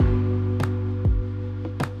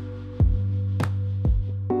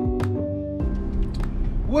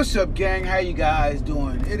What's up, gang? How you guys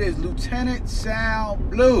doing? It is Lieutenant Sal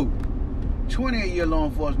Blue, 28-year law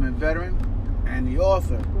enforcement veteran and the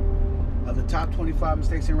author of the top 25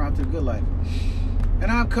 mistakes en route to the good life. And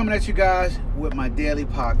I'm coming at you guys with my daily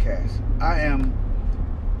podcast. I am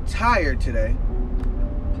tired today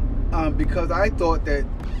because I thought that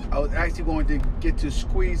I was actually going to get to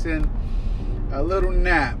squeeze in a little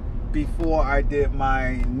nap before I did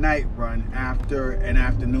my night run after an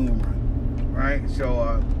afternoon run. Right,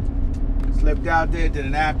 so slipped out there, did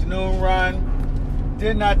an afternoon run.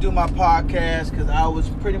 Did not do my podcast because I was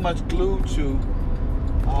pretty much glued to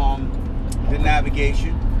the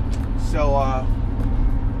navigation. So I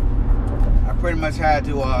pretty much had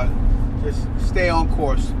to just stay on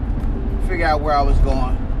course, figure out where I was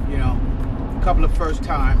going. You know, a couple of first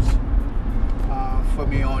times for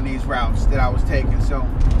me on these routes that I was taking. So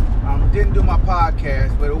didn't do my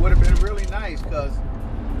podcast, but it would have been really nice because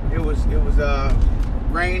it was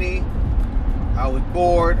rainy. I was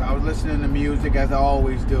bored. I was listening to music as I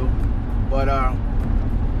always do, but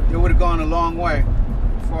it would have gone a long way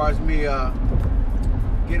as far as me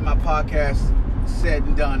getting my podcast said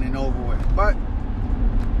and done and over with. But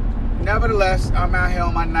nevertheless, I'm out here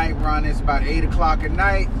on my night run. It's about 8 o'clock at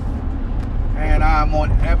night, and I'm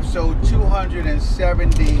on episode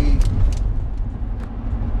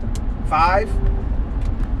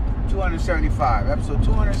 275. Episode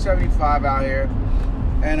 275 out here,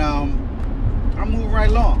 and I'm moving right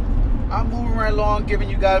along. Giving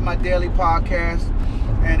you guys my daily podcast,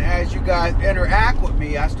 and as you guys interact with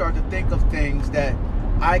me, I start to think of things that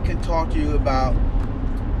I can talk to you about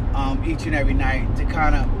each and every night to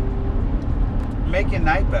kind of make your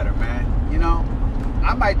night better, man. You know,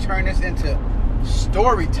 I might turn this into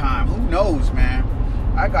story time. Who knows, man?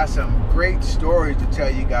 I got some great stories to tell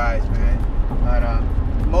you guys, man. But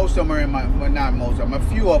most of them are in my, well, not most of them, a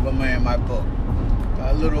few of them are in my book.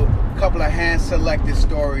 A couple of hand-selected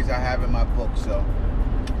stories I have in my book. So,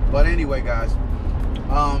 but anyway, guys,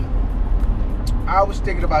 I was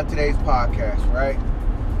thinking about today's podcast, right?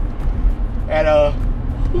 And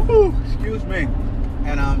excuse me.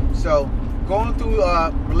 And so going through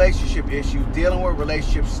relationship issues, dealing with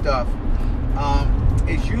relationship stuff,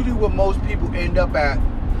 is usually what most people end up at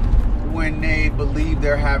when they believe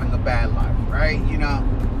they're having a bad life, right? You know,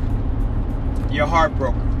 you're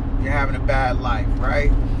heartbroken, you're having a bad life,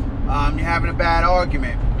 right? You're having a bad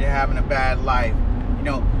argument, you're having a bad life. You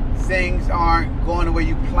know, things aren't going the way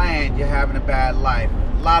you planned, you're having a bad life.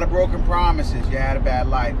 A lot of broken promises, you had a bad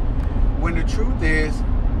life. When the truth is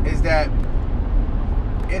that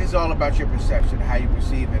it is all about your perception, how you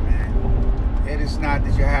perceive it, man. It is not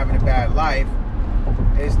that you're having a bad life,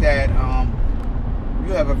 it's that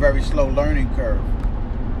you have a very slow learning curve,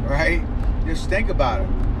 right? Just think about it.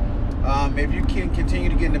 If you can continue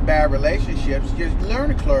to get into bad relationships, your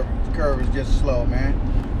learning curve is just slow, man.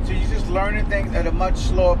 So you're just learning things at a much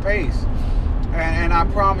slower pace. And I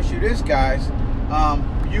promise you this, guys,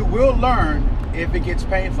 you will learn if it gets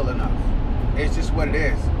painful enough. It's just what it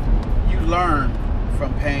is. You learn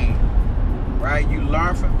from pain, right? You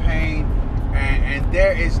learn from pain, and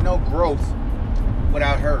there is no growth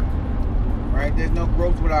without hurt, right? There's no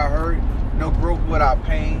growth without hurt, no growth without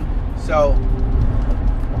pain. So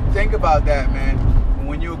think about that, man.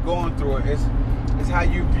 When you're going through it, it's how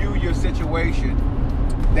you view your situation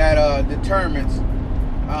that determines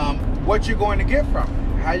what you're going to get from it,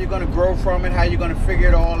 how you're going to grow from it, how you're going to figure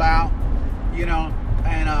it all out, you know,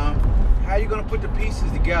 and how you're going to put the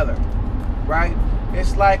pieces together, right?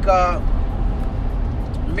 It's like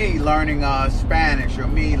me learning Spanish or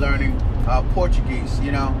me learning Portuguese,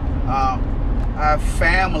 you know. I have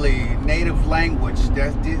family, native language.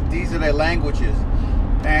 These are their languages.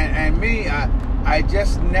 And me, I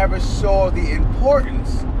just never saw the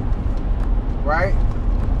importance, right,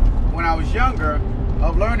 when I was younger,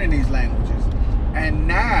 of learning these languages. And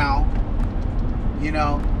now, you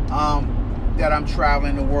know, that I'm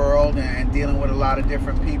traveling the world and dealing with a lot of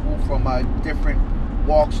different people from different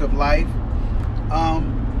walks of life,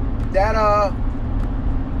 that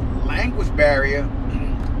language barrier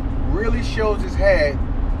really shows its head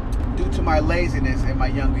due to my laziness in my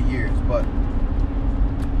younger years. But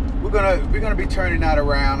we're gonna be turning that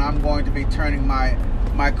around. I'm going to be turning my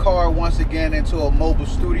car once again into a mobile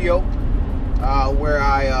studio where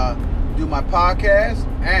I do my podcast,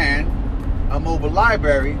 and a mobile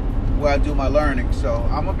library where I do my learning. So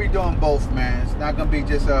I'm gonna be doing both, man. It's not gonna be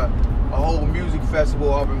just a whole music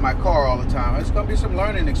festival up in my car all the time. It's gonna be some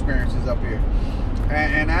learning experiences up here.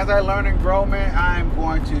 And as I learn and grow, man, I'm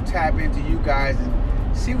going to tap into you guys and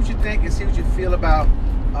see what you think and see what you feel about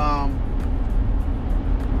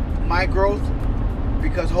my growth,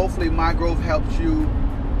 because hopefully my growth helps you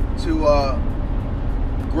to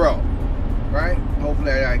grow, right?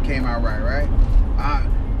 Hopefully that came out right?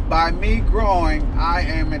 By me growing, I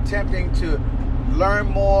am attempting to learn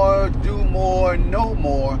more, do more, know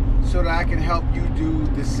more, so that I can help you do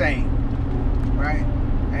the same, right?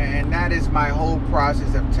 And that is my whole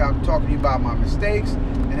process of talking to you about my mistakes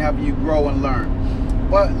and helping you grow and learn.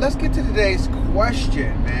 But let's get to today's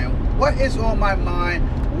question, man. What is on my mind?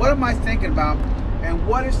 What am I thinking about? And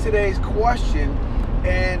what is today's question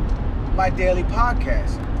in my daily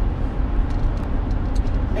podcast?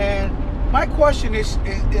 And my question is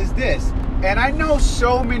this, and I know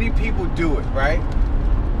so many people do it, right?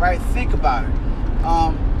 Right? Think about it.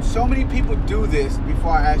 So many people do this.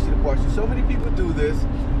 Before I ask you the question, so many people do this,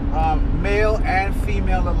 male and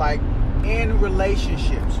female alike, in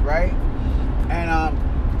relationships, right?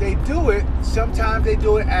 And they do it. Sometimes they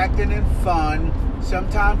do it acting in fun.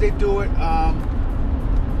 Sometimes they do it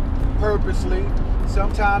purposely.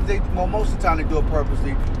 Sometimes most of the time they do it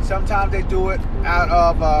purposely. Sometimes they do it out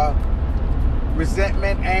of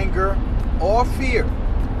resentment, anger, or fear,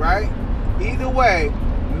 right? Either way,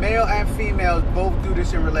 male and females both do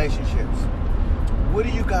this in relationships. What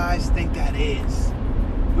do you guys think that is?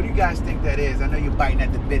 What do you guys think that is? I know you're biting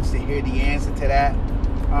at the bits to hear the answer to that.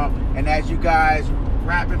 And as you guys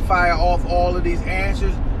rapid fire off all of these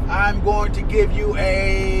answers, I'm going to give you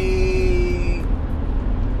the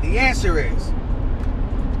answer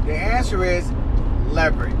is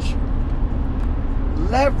leverage.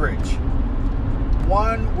 Leverage.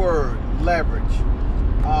 One word, leverage.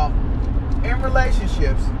 In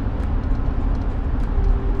relationships,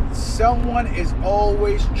 someone is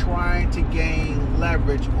always trying to gain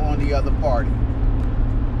leverage on the other party,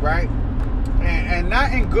 right? And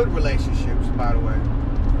not in good relationships, by the way.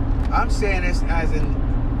 I'm saying this as in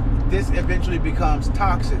this eventually becomes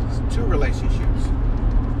toxic to relationships,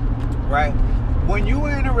 right? When you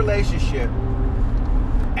are in a relationship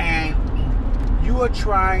and you are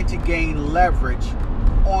trying to gain leverage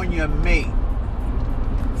on your mate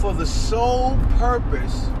for the sole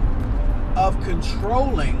purpose of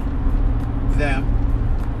controlling them,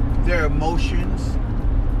 their emotions,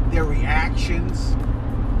 their reactions,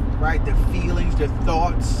 right? Their feelings, their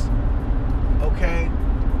thoughts, okay?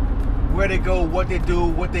 Where they go, what they do,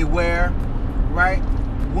 what they wear, right?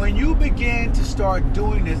 When you begin to start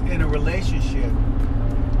doing this in a relationship,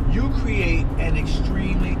 you create an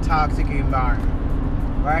extremely toxic environment,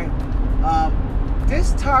 right?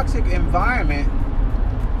 This toxic environment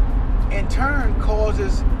in turn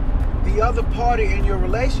causes the other party in your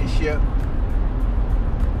relationship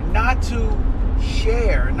not to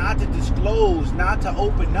share, not to disclose, not to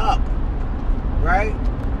open up, right,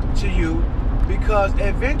 to you, because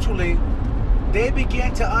eventually they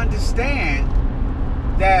begin to understand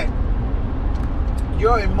that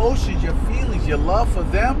your emotions, your feelings, your love for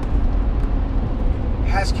them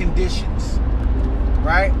has conditions,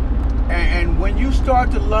 right? And when you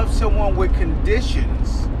start to love someone with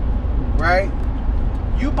conditions, right,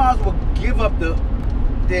 you might as well give up the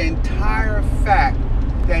entire fact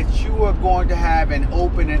that you are going to have an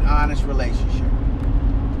open and honest relationship.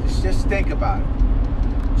 Just think about it.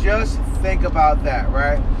 Just think about that,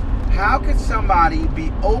 right? How could somebody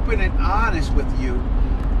be open and honest with you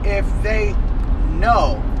if they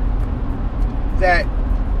know that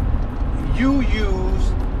you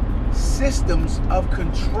use systems of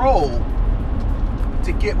control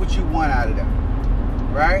to get what you want out of them,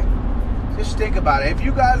 right? Just think about it. If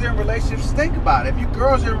you guys are in relationships, think about it. If you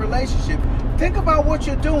girls are in relationship, think about what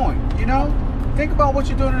you're doing, you know? Think about what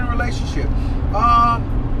you're doing in a relationship.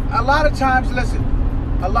 A lot of times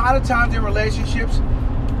in relationships,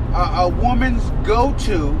 a woman's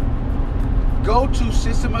go-to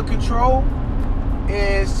system of control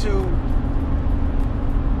is to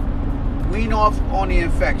wean off on the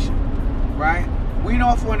affection, right? Wean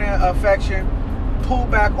off on the affection, pull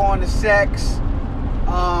back on the sex,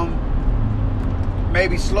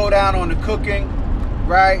 maybe slow down on the cooking,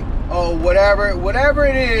 right? Or whatever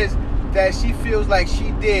it is that she feels like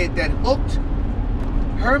she did that hooked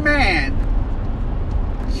her man,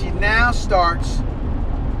 she now starts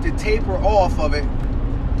to taper off of it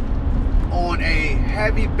on a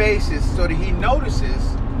heavy basis so that he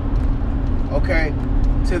notices, okay,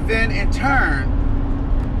 to then in turn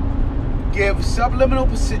give subliminal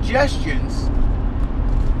suggestions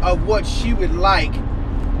of what she would like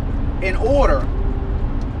in order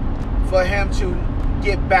for him to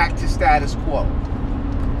get back to status quo,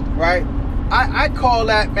 right? I call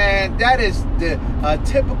that, man, that is the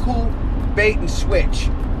typical bait and switch,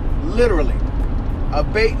 literally, a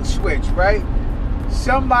bait and switch, right?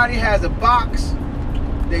 Somebody has a box,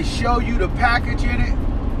 they show you the package in it,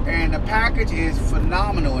 and the package is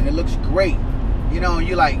phenomenal and it looks great, you know, and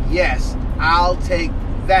you're like, yes, I'll take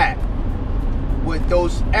that with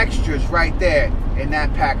those extras right there in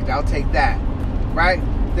that package. I'll take that, right?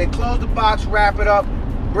 They close the box, wrap it up,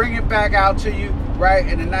 bring it back out to you, right,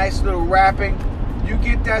 in a nice little wrapping. You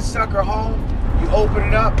get that sucker home, you open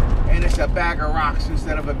it up, and it's a bag of rocks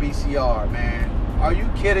instead of a VCR, man. Are you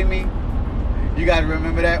kidding me? You guys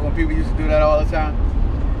remember that when people used to do that all the time?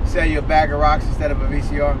 Sell you a bag of rocks instead of a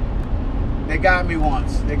VCR? They got me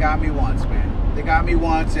once. They got me once, man. They got me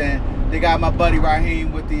once, and they got my buddy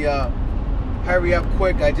Raheem with the hurry up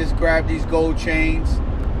quick. I just grabbed these gold chains,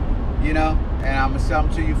 you know, and I'm gonna sell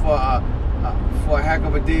them to you for a heck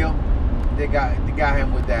of a deal. They got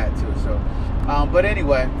him with that too. So, but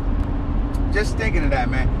anyway, just thinking of that,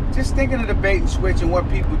 man. Just thinking of the bait and switch and what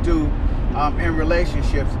people do in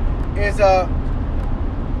relationships is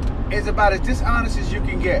about as dishonest as you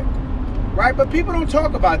can get, right? But people don't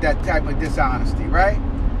talk about that type of dishonesty, right?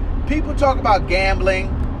 People talk about gambling,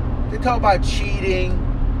 they talk about cheating,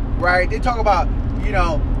 right? They talk about, you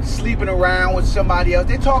know, sleeping around with somebody else.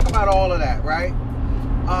 They talk about all of that, right?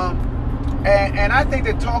 And I think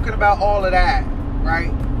that talking about all of that,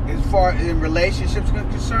 right, as far as in relationships are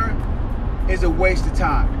concerned, is a waste of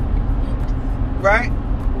time, right?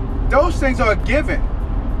 Those things are a given.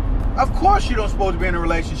 Of course you don't supposed to be in a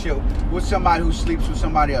relationship with somebody who sleeps with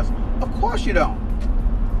somebody else. Of course you don't.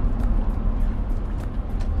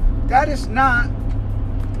 That is not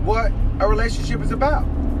what a relationship is about,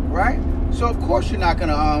 right? So of course you're not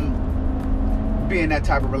gonna be in that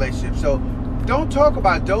type of relationship. So don't talk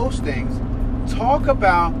about those things. Talk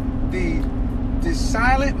about the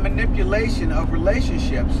silent manipulation of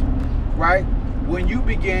relationships, right? When you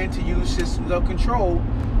begin to use systems of control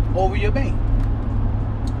over your mate.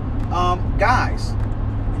 Guys,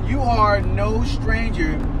 you are no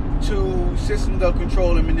stranger to systems of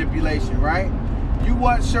control and manipulation, right? You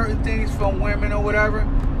want certain things from women or whatever,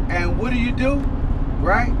 and what do?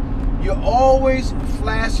 Right? You're always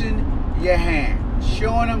flashing your hand,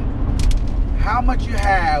 showing them how much you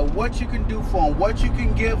have, what you can do for them, what you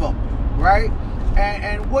can give them, right?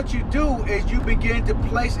 And what you do is you begin to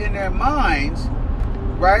place in their minds,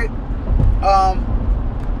 right,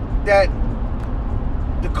 that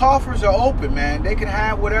the coffers are open, man. They can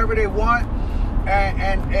have whatever they want,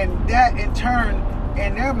 and that in turn,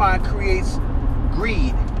 in their mind, creates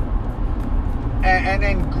greed, and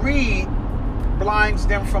then greed blinds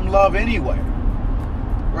them from love anyway,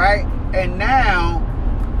 right? And now,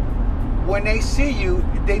 when they see you,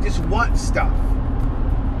 they just want stuff,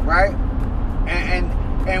 right?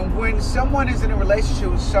 And when someone is in a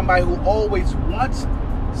relationship with somebody who always wants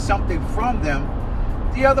something from them,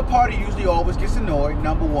 the other party usually always gets annoyed,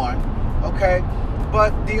 number one, okay?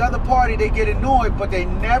 But the other party, they get annoyed, but they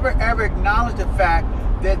never ever acknowledge the fact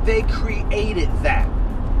that they created that,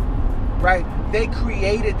 right? They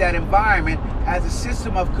created that environment as a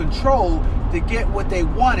system of control to get what they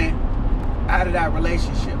wanted out of that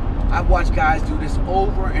relationship. I've watched guys do this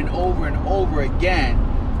over and over and over again,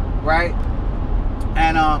 right?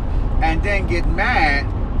 And then get mad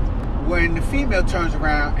when the female turns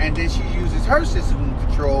around and then she uses her system of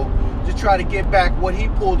control to try to get back what he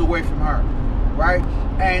pulled away from her, right?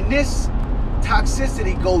 And this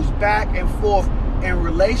toxicity goes back and forth in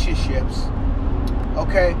relationships,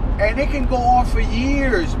 okay? And it can go on for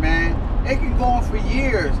years, man. It can go on for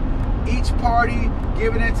years. Each party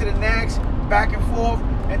giving in to the next, back and forth,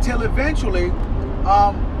 until eventually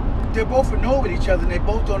they're both annoyed with each other and they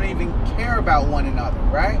both don't even care about one another,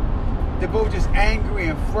 right? They're both just angry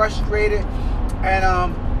and frustrated, and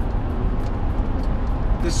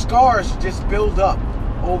the scars just build up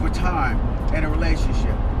over time in a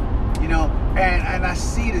relationship, you know. And I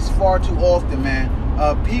see this far too often, man.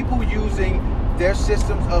 People using their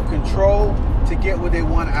systems of control to get what they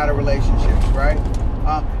want out of relationships, right?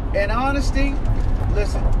 In honesty,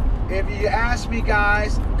 listen, if you ask me,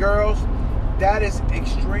 guys, girls, that is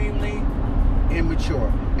extremely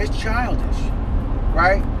immature. It's childish,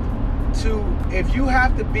 right? If you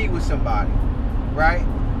have to be with somebody, right,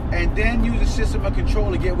 and then use a system of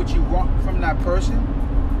control to get what you want from that person,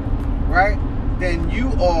 right, then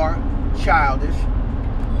you are childish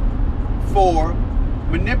for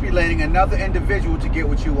manipulating another individual to get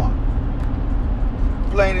what you want.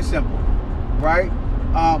 Plain and simple, right?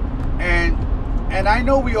 And I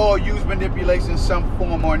know we all use manipulation in some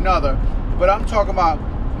form or another, but I'm talking about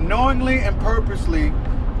knowingly and purposely,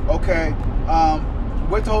 okay,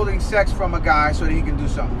 withholding sex from a guy so that he can do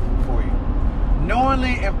something for you.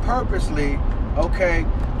 Knowingly and purposely, okay,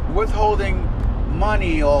 withholding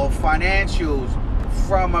money or financials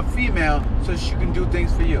from a female so she can do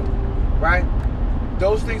things for you, right?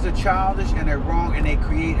 those things are childish and they're wrong, and they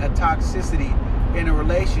create a toxicity in a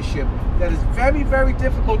relationship that is very, very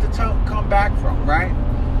difficult to come back from, right?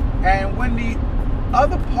 And when the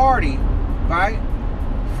other party, right,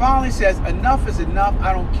 finally says enough is enough,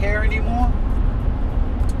 I don't care anymore,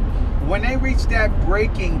 when they reach that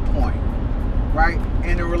breaking point, right,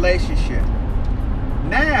 in a relationship,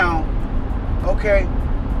 now, okay,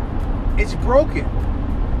 it's broken.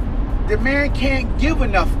 The man can't give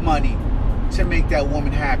enough money to make that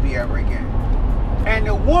woman happy ever again. And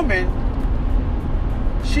the woman,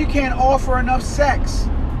 she can't offer enough sex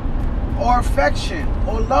or affection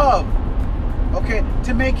or love, okay,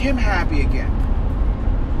 to make him happy again,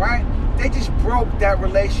 right? They just broke that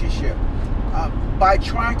relationship by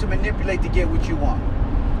trying to manipulate to get what you want.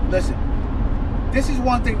 Listen, this is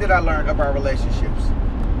one thing that I learned about relationships.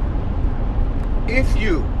 If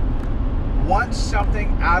you want something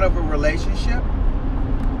out of a relationship,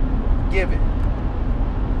 give it.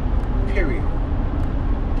 Period.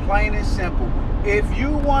 Plain and simple. If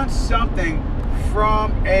you want something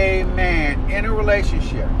from a man in a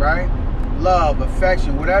relationship, right? Love,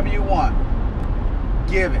 affection, whatever you want,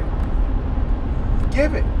 give it.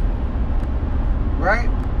 Give it. Right?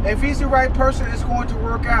 If he's the right person, it's going to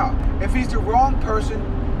work out. If he's the wrong person,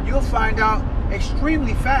 you'll find out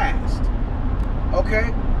extremely fast.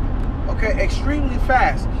 Okay? Okay, extremely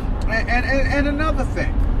fast. And another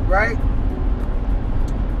thing, right?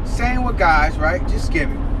 Same with guys, right? Just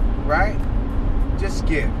give it, right? Just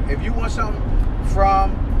give. If you want something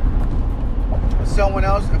from someone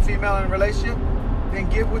else, a female in a relationship, then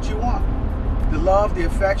give what you want. The love, the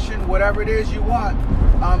affection, whatever it is you want,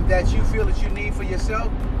 that you feel that you need for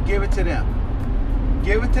yourself, give it to them.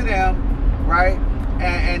 Give it to them, right?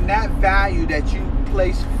 And that value that you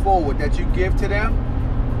place forward, that you give to them,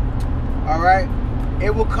 all right,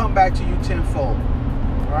 it will come back to you tenfold,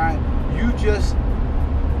 all right? You just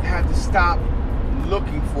have to stop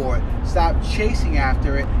looking for it, stop chasing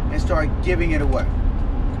after it, and start giving it away.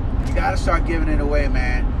 You got to start giving it away,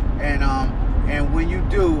 man. And when you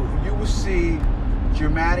do, you will see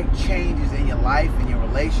dramatic changes in your life, in your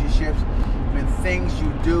relationships, in things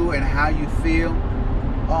you do and how you feel.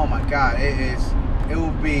 Oh my God, it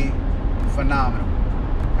will be phenomenal.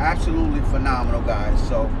 Absolutely phenomenal, guys.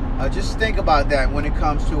 So just think about that when it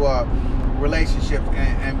comes to relationships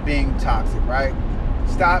and being toxic, right?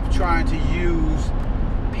 Stop trying to use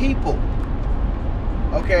people,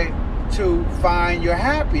 okay, to find your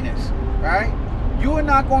happiness, right? You are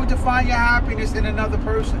not going to find your happiness in another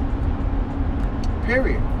person.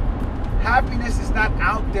 Period. Happiness is not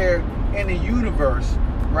out there in the universe,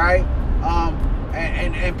 right?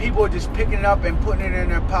 And people are just picking it up and putting it in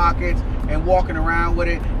their pockets and walking around with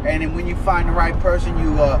it. And then when you find the right person,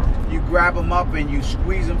 you grab them up and you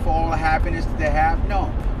squeeze them for all the happiness that they have.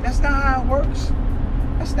 No, that's not how it works.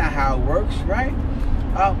 That's not how it works, right?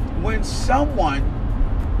 When someone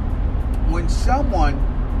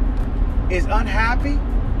is unhappy,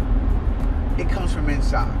 it comes from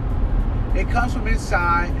inside. It comes from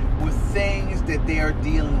inside with things that they are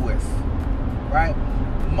dealing with, right?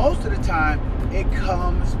 Most of the time, it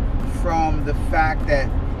comes from the fact that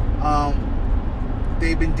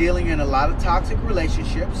they've been dealing in a lot of toxic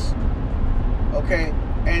relationships, okay?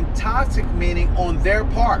 And toxic meaning on their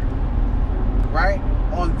part, right?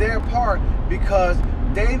 On their part, because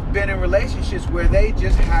they've been in relationships where they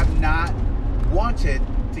just have not wanted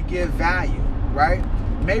to give value, right?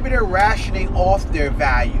 Maybe they're rationing off their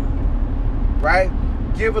value, right?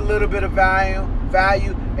 Give a little bit of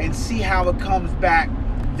value and see how it comes back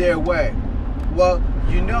their way. Well,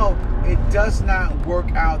 you know, it does not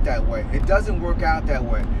work out that way. It doesn't work out that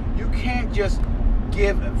way. You can't just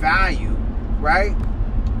give value, right?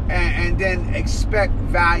 And then expect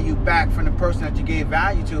value back from the person that you gave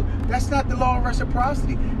value to. That's not the law of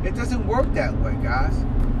reciprocity. It doesn't work that way, guys,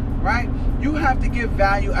 right? You have to give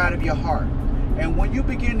value out of your heart. And when you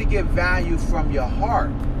begin to give value from your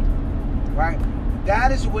heart, right,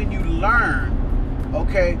 that is when you learn,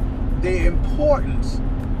 okay, the importance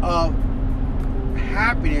of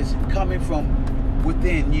happiness coming from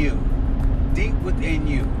within you, deep within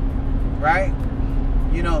you, right?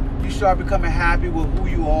 You know, you start becoming happy with who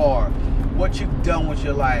you are, what you've done with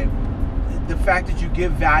your life, the fact that you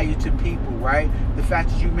give value to people, right? The fact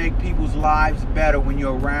that you make people's lives better when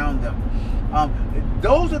you're around them.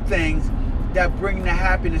 Those are things that bring the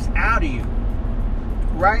happiness out of you,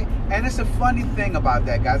 right? And it's a funny thing about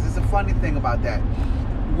that, guys. It's a funny thing about that.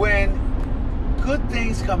 When good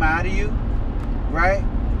things come out of you, right?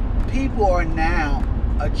 People are now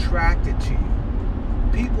attracted to you.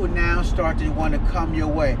 People now start to want to come your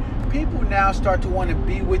way. People now start to want to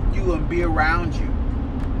be with you and be around you,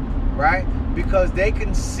 right? Because they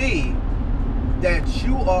can see that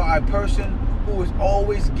you are a person who is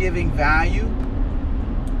always giving value,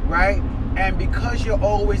 right? And because you're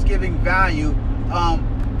always giving value,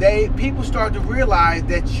 people start to realize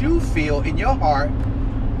that you feel in your heart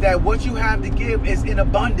that what you have to give is in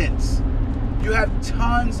abundance. You have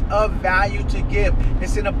tons of value to give.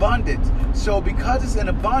 It's in abundance. So because it's in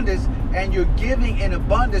abundance and you're giving in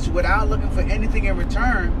abundance without looking for anything in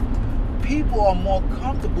return, people are more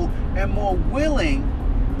comfortable and more willing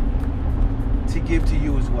to give to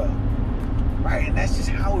you as well. Right? And that's just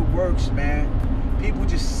how it works, man. People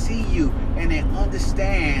just see you and they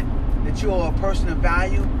understand that you're a person of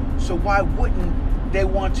value. So why wouldn't they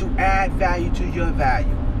want to add value to your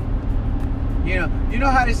value? You know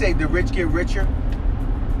how they say the rich get richer?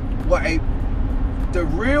 Well, the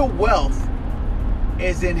real wealth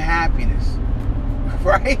is in happiness,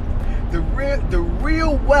 right? The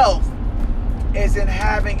real wealth is in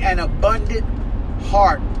having an abundant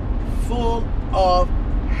heart full of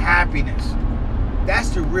happiness. That's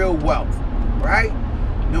the real wealth, right?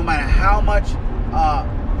 No matter how much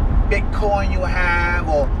Bitcoin you have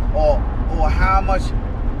or how much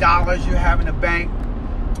dollars you have in the bank,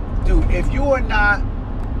 dude, if you are not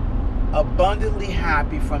abundantly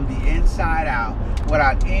happy from the inside out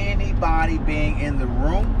without anybody being in the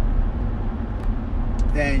room,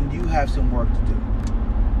 then you have some work to do.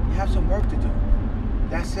 You have some work to do.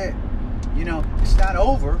 That's it. It's not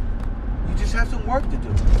over. You just have some work to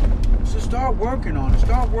do. So start working on it.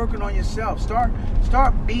 Start working on yourself. Start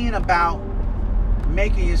being about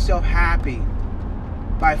making yourself happy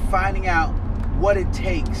by finding out what it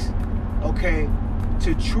takes, okay,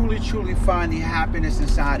 to truly find the happiness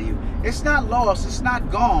inside of you. It's not lost. It's not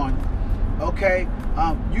gone, okay?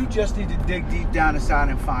 You just need to dig deep down inside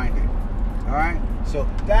and find it, all right? So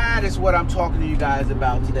that is what I'm talking to you guys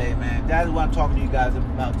about today, man. That is what I'm talking to you guys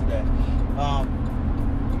about today.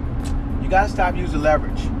 You got to stop using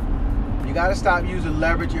leverage. You got to stop using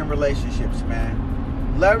leverage in relationships,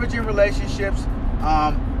 man. Leverage in relationships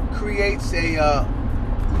creates a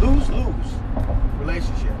lose-lose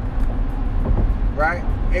relationship, right?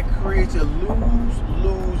 It creates a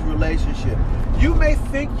lose-lose relationship. You may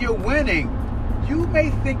think you're winning. You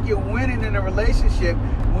may think you're winning in a relationship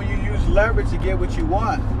when you use leverage to get what you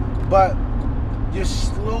want, but you're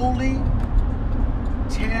slowly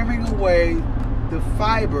tearing away the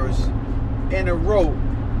fibers in a rope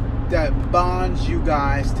that bonds you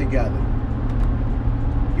guys together.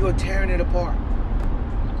 You are tearing it apart.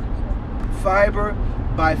 Fiber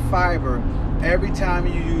by fiber every time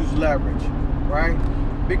you use leverage, right?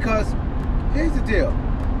 Because here's the deal.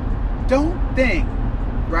 Don't think,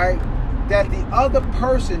 right, that the other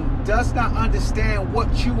person does not understand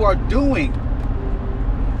what you are doing.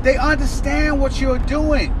 They understand what you're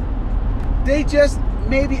doing. They just,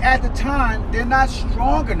 maybe at the time, they're not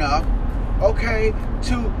strong enough, okay,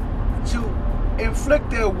 to inflict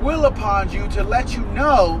their will upon you to let you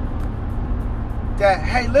know that,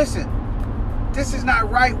 hey, listen, this is not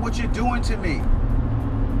right what you're doing to me,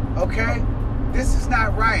 okay? This is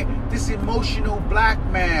not right. This emotional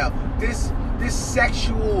blackmail, this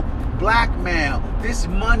sexual blackmail, this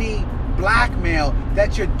money blackmail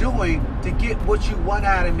that you're doing to get what you want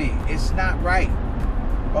out of me. It's not right,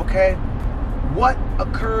 okay? What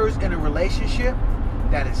occurs in a relationship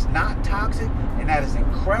that is not toxic and that is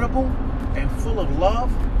incredible and full of love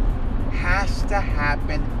has to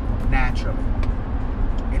happen naturally.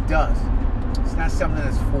 It does. It's not something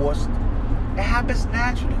that's forced. It happens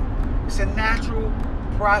naturally. It's a natural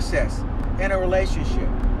process in a relationship,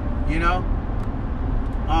 you know?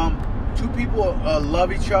 Two people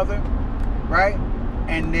love each other, right?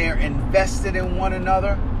 And they're invested in one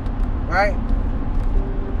another, right?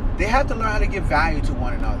 They have to learn how to give value to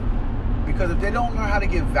one another. Because if they don't learn how to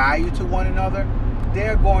give value to one another,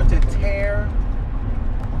 they're going to tear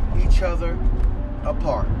each other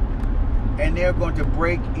apart. And they're going to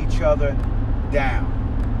break each other down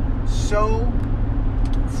so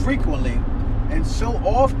frequently and so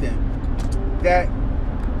often that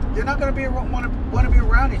they're not going to want to be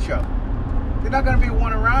around each other. They're not going to be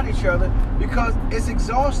one around each other because it's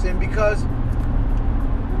exhausting, because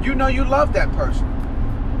you know you love that person.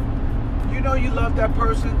 You know you love that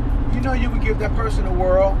person. You know you would give that person the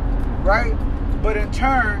world, right? But in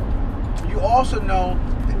turn, you also know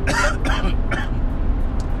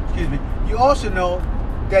excuse me, you also know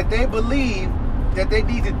that they believe that they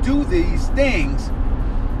need to do these things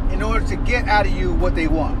in order to get out of you what they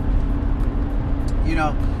want. You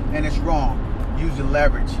know, and it's wrong. Using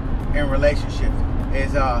leverage in relationships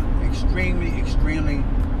is extremely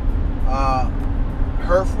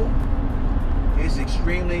hurtful. It's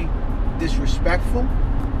extremely disrespectful,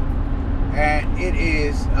 And it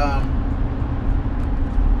is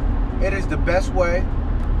the best way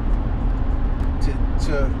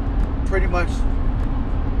to pretty much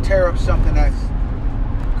tear up something that's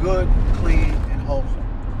good, clean, and wholesome,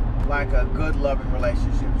 like a good, loving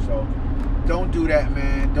relationship. So don't do that,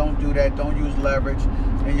 man. Don't do that. Don't use leverage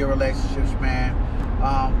in your relationships, man.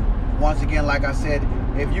 Once again, like I said,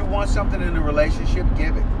 if you want something in a relationship,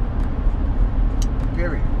 give it.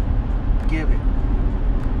 Period. Give it.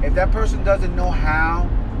 If that person doesn't know how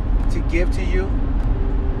to give to you,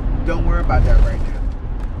 don't worry about that right now.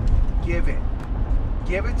 Give it.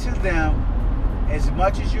 Give it to them as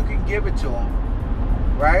much as you can give it to them,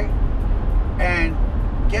 right? And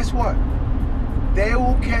guess what? They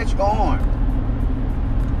will catch on.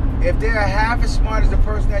 If they're half as smart as the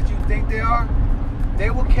person that you think they are, they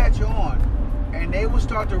will catch on. And they will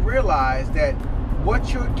start to realize that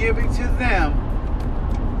what you're giving to them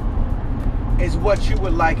is what you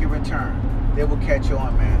would like in return. They will catch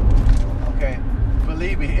on, man. Okay?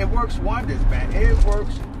 Believe me, it works wonders, man. It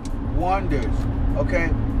works wonders. Okay?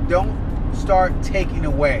 Don't start taking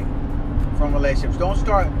away from relationships. Don't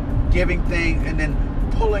start giving things and then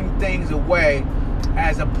pulling things away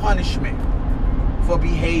as a punishment for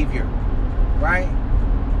behavior, right?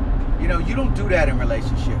 You know, you don't do that in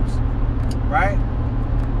relationships, right?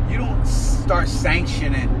 You don't start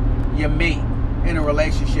sanctioning your mate in a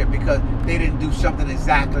relationship because they didn't do something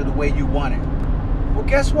exactly the way you wanted. Well,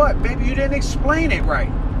 guess what? Maybe you didn't explain it right,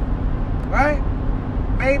 right?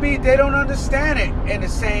 Maybe they don't understand it in the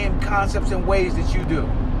same concepts and ways that you do.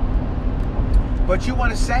 But you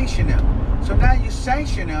want to sanction them. So now you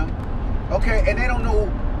sanction them, okay, and they don't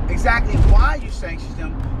know exactly why you sanction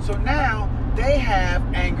them. So now they have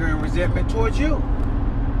anger and resentment towards you.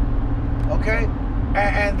 Okay?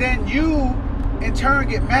 And then you, in turn,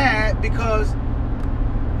 get mad because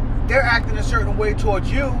they're acting a certain way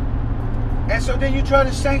towards you. And so then you try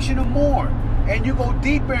to sanction them more. And you go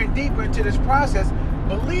deeper and deeper into this process,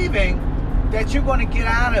 believing that you're going to get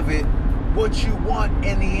out of it what you want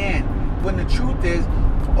in the end. When the truth is,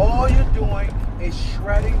 all you're doing is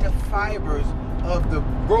shredding the fibers of the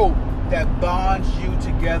rope that bonds you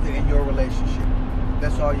together in your relationship.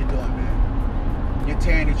 That's all you're doing, man. You're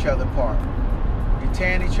tearing each other apart. You're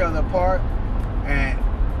tearing each other apart, and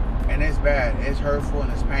it's bad. It's hurtful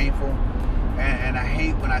and it's painful. And I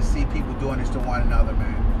hate when I see people doing this to one another,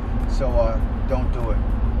 man. So don't do it.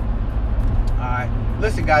 Alright.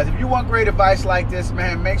 Listen, guys, if you want great advice like this,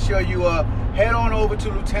 man, make sure you head on over to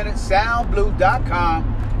LieutenantSalBlue.com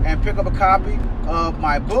and pick up a copy of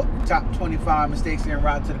my book, Top 25 Mistakes En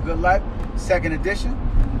Route to the Good Life, 2nd edition.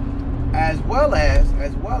 As well as,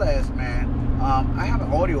 man, I have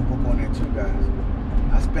an audio book on there too, guys.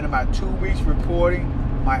 I spent about 2 weeks recording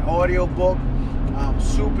my audio book. I'm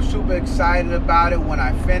super excited about it when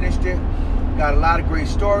I finished it. Got a lot of great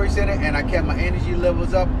stories in it, and I kept my energy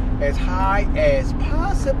levels up as high as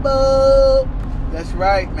possible. That's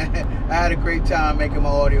right, man. I had a great time making my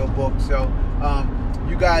audio book. So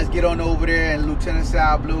you guys get on over there at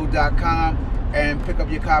LieutenantSalBlue.com and pick up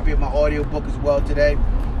your copy of my audio book as well today.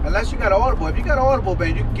 Unless you got Audible. If you got Audible,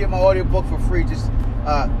 man, you can get my audio book for free. Just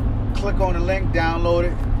click on the link, download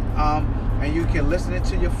it, and you can listen it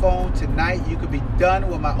to your phone tonight. You could be done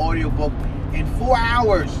with my audio book in 4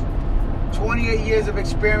 hours. 28 years of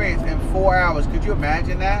experience in 4 hours. Could you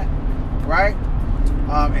imagine that? Right?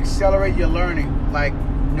 Accelerate your learning like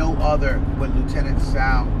no other with Lieutenant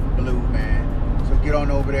Sal Blue, man. So get on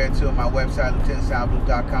over there to my website,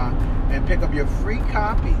 LieutenantSalBlue.com, and pick up your free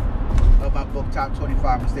copy of my book, Top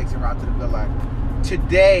 25 Mistakes En Route to the Good Life.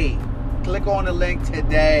 Today. Click on the link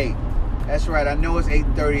today. That's right. I know it's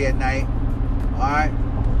 8:30 at night. Alright?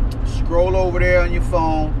 Scroll over there on your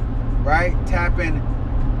phone. Right? Tap in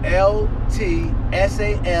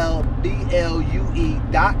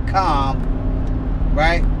LTSALBLUE.com,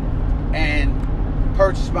 right? And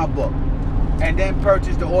purchase my book. And then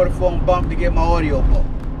purchase the order form bump to get my audio book.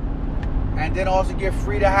 And then also get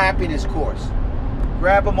free the happiness course.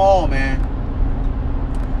 Grab them all, man.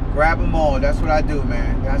 Grab them all. That's what I do,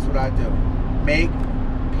 man. That's what I do. Make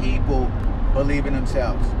people believe in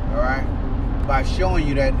themselves, all right? By showing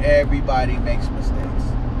you that everybody makes mistakes.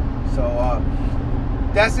 So,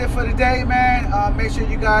 that's it for today, man. Make sure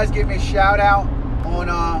you guys give me a shout out on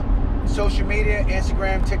social media,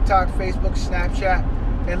 Instagram, TikTok, Facebook, Snapchat,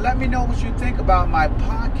 and let me know what you think about my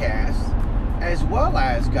podcast, as well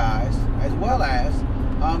as, guys,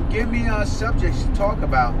 give me subjects to talk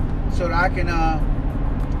about so that I can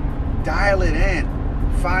dial it in,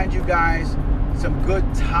 find you guys some good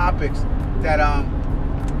topics that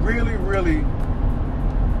really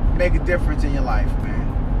make a difference in your life, man.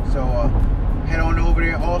 So head on over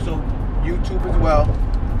there. Also, YouTube as well.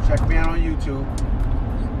 Check me out on YouTube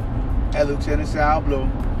at Lieutenant Sal Blue.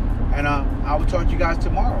 And I will talk to you guys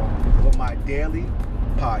tomorrow with my daily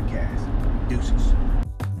podcast. Deuces.